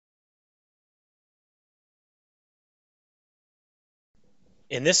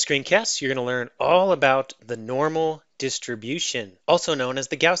In this screencast, you're going to learn all about the normal distribution, also known as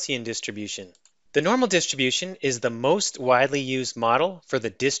the Gaussian distribution. The normal distribution is the most widely used model for the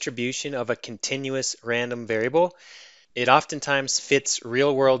distribution of a continuous random variable. It oftentimes fits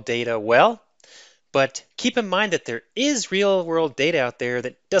real-world data well, but keep in mind that there is real-world data out there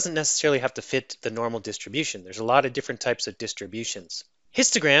that doesn't necessarily have to fit the normal distribution. There's a lot of different types of distributions.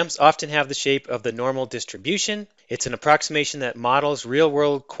 Histograms often have the shape of the normal distribution. It's an approximation that models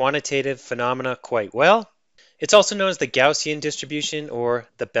real-world quantitative phenomena quite well. It's also known as the Gaussian distribution or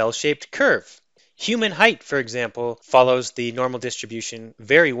the bell-shaped curve. Human height, for example, follows the normal distribution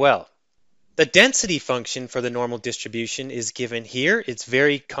very well. The density function for the normal distribution is given here. It's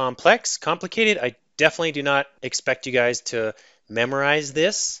very complicated. I definitely do not expect you guys to memorize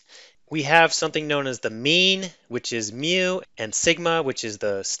this. We have something known as the mean, which is mu, and sigma, which is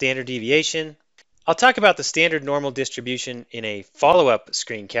the standard deviation. I'll talk about the standard normal distribution in a follow-up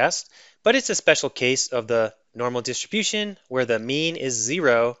screencast, but it's a special case of the normal distribution where the mean is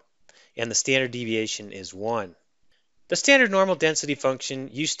 0 and the standard deviation is 1. The standard normal density function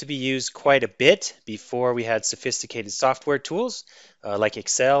used to be used quite a bit before we had sophisticated software tools like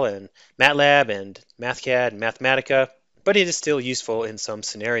Excel and MATLAB and MathCAD and Mathematica, but it is still useful in some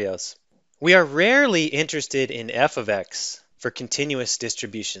scenarios. We are rarely interested in f of x for continuous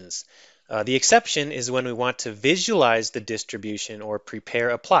distributions. The exception is when we want to visualize the distribution or prepare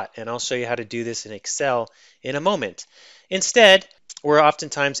a plot, and I'll show you how to do this in Excel in a moment. Instead, we're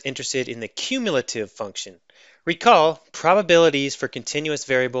oftentimes interested in the cumulative function. Recall, probabilities for continuous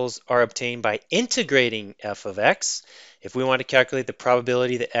variables are obtained by integrating f of x. If we want to calculate the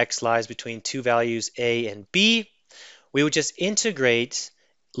probability that x lies between two values a and b, we would just integrate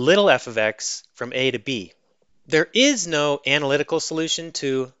little f of x from a to b. There is no analytical solution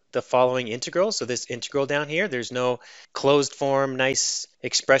to the following integral. So this integral down here, there's no closed form, nice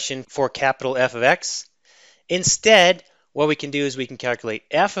expression for capital F of x. Instead, what we can do is we can calculate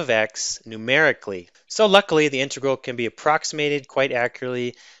f of x numerically. So luckily, the integral can be approximated quite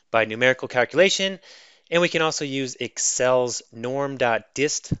accurately by numerical calculation, and we can also use Excel's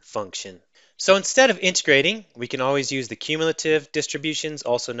norm.dist function. So instead of integrating, we can always use the cumulative distributions,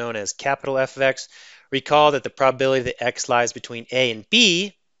 also known as capital F of x. Recall that the probability that x lies between a and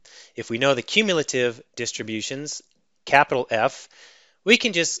b, if we know the cumulative distributions, capital F, we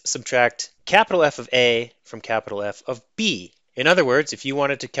can just subtract capital F of a from capital F of b. In other words, if you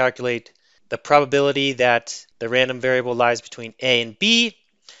wanted to calculate the probability that the random variable lies between a and b,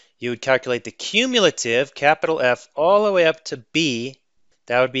 you would calculate the cumulative, capital F, all the way up to b.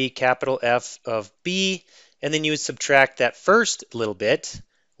 That would be capital F of b, and then you would subtract that first little bit,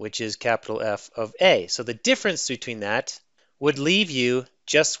 which is capital F of a. So the difference between that would leave you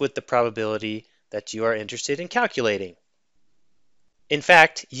just with the probability that you are interested in calculating. In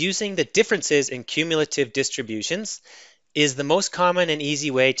fact, using the differences in cumulative distributions is the most common and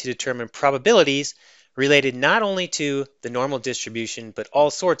easy way to determine probabilities related not only to the normal distribution, but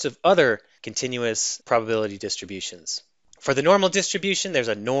all sorts of other continuous probability distributions. For the normal distribution, there's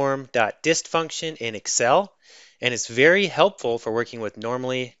a norm.dist function in Excel, and it's very helpful for working with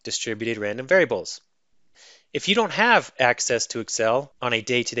normally distributed random variables. If you don't have access to Excel on a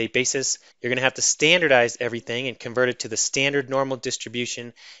day-to-day basis, you're going to have to standardize everything and convert it to the standard normal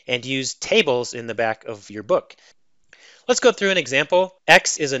distribution and use tables in the back of your book. Let's go through an example.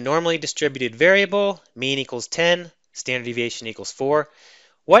 X is a normally distributed variable, mean equals 10, standard deviation equals 4.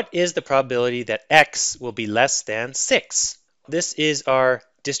 What is the probability that x will be less than 6? This is our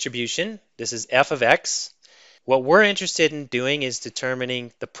distribution. This is f of x. What we're interested in doing is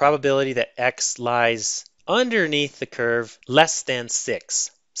determining the probability that x lies underneath the curve less than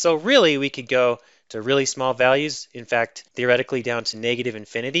 6. So really, we could go to really small values, in fact, theoretically down to negative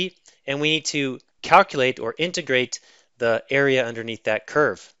infinity, and we need to calculate or integrate the area underneath that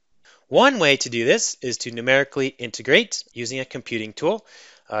curve. One way to do this is to numerically integrate using a computing tool.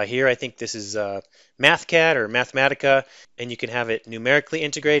 Here, I think this is MathCAD or Mathematica, and you can have it numerically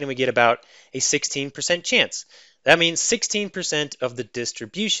integrate, and we get about a 16% chance. That means 16% of the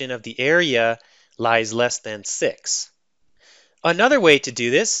distribution of the area lies less than 6. Another way to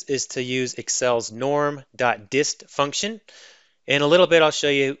do this is to use Excel's norm.dist function. In a little bit, I'll show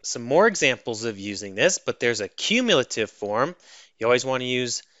you some more examples of using this, but there's a cumulative form. You always want to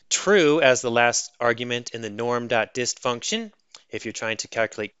use true as the last argument in the norm.dist function if you're trying to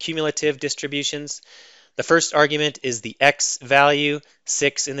calculate cumulative distributions. The first argument is the x value,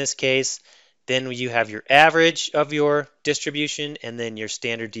 6 in this case. Then you have your average of your distribution and then your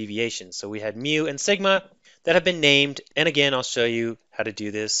standard deviation. So we had mu and sigma that have been named. And again, I'll show you how to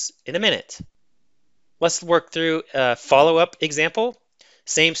do this in a minute. Let's work through a follow-up example.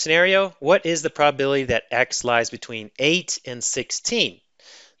 Same scenario, what is the probability that x lies between 8 and 16?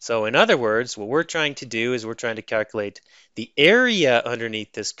 So in other words, what we're trying to do is we're trying to calculate the area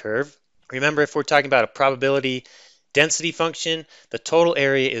underneath this curve. Remember, if we're talking about a probability density function, the total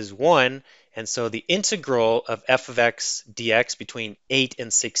area is 1, and so the integral of f of x dx between 8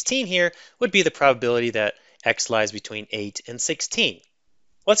 and 16 here would be the probability that x lies between 8 and 16.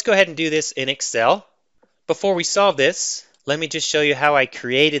 Let's go ahead and do this in Excel. Before we solve this, let me just show you how I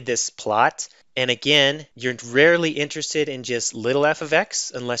created this plot. And again, you're rarely interested in just little f of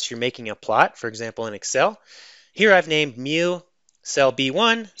x unless you're making a plot, for example, in Excel. Here I've named mu cell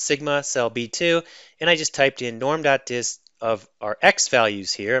B1, sigma cell B2, and I just typed in norm.dist of our x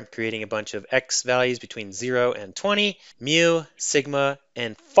values here. I'm creating a bunch of x values between 0 and 20, mu, sigma,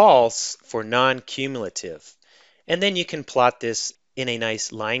 and false for non-cumulative. And then you can plot this in a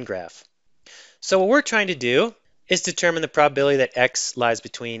nice line graph. So what we're trying to do is determine the probability that x lies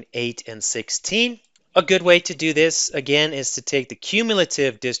between 8 and 16. A good way to do this, again, is to take the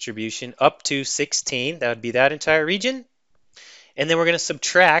cumulative distribution up to 16. That would be that entire region. And then we're going to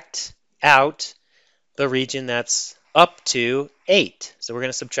subtract out the region that's up to 8. So we're going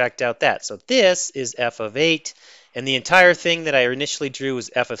to subtract out that. So this is f of 8. And the entire thing that I initially drew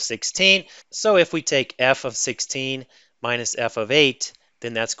was f of 16. So if we take f of 16 minus f of 8,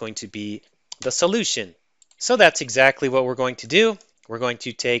 then that's going to be the solution. So that's exactly what we're going to do. We're going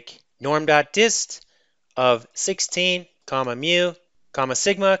to take norm.dist of 16, comma mu, comma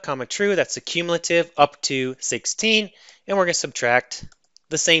sigma, comma true, that's the cumulative up to 16, and we're going to subtract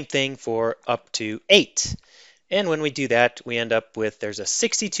the same thing for up to 8. And when we do that, we end up with there's a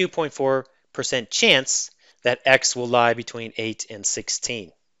 62.4% chance that x will lie between 8 and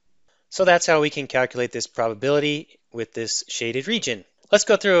 16. So that's how we can calculate this probability with this shaded region. Let's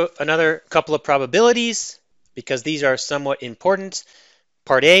go through another couple of probabilities because these are somewhat important.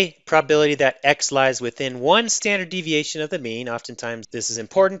 Part A, probability that x lies within 1 standard deviation of the mean. Oftentimes this is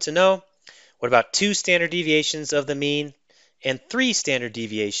important to know. What about 2 standard deviations of the mean and 3 standard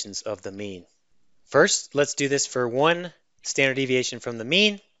deviations of the mean? First, let's do this for 1 standard deviation from the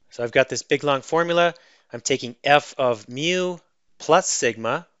mean. So I've got this big long formula. I'm taking f of mu plus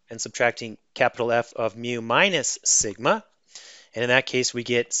sigma and subtracting capital F of mu minus sigma. And in that case, we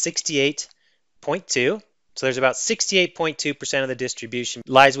get 68.2. So there's about 68.2% of the distribution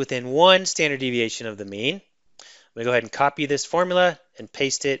lies within 1 standard deviation of the mean. I'm going to go ahead and copy this formula and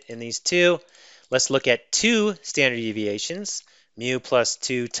paste it in these two. Let's look at 2 standard deviations, mu plus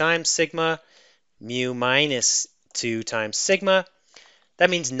 2 times sigma, mu minus 2 times sigma. That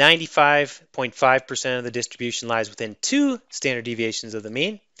means 95.5% of the distribution lies within 2 standard deviations of the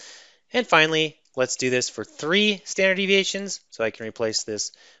mean. And finally, let's do this for 3 standard deviations. So I can replace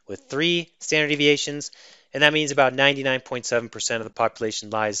this with 3 standard deviations. And that means about 99.7% of the population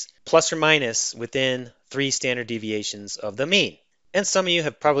lies plus or minus within 3 standard deviations of the mean. And some of you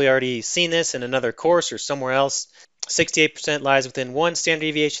have probably already seen this in another course or somewhere else. 68% lies within 1 standard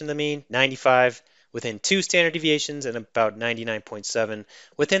deviation of the mean, 95 within 2 standard deviations, and about 99.7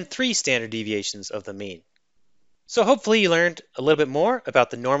 within 3 standard deviations of the mean. So hopefully you learned a little bit more about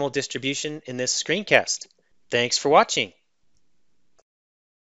the normal distribution in this screencast. Thanks for watching.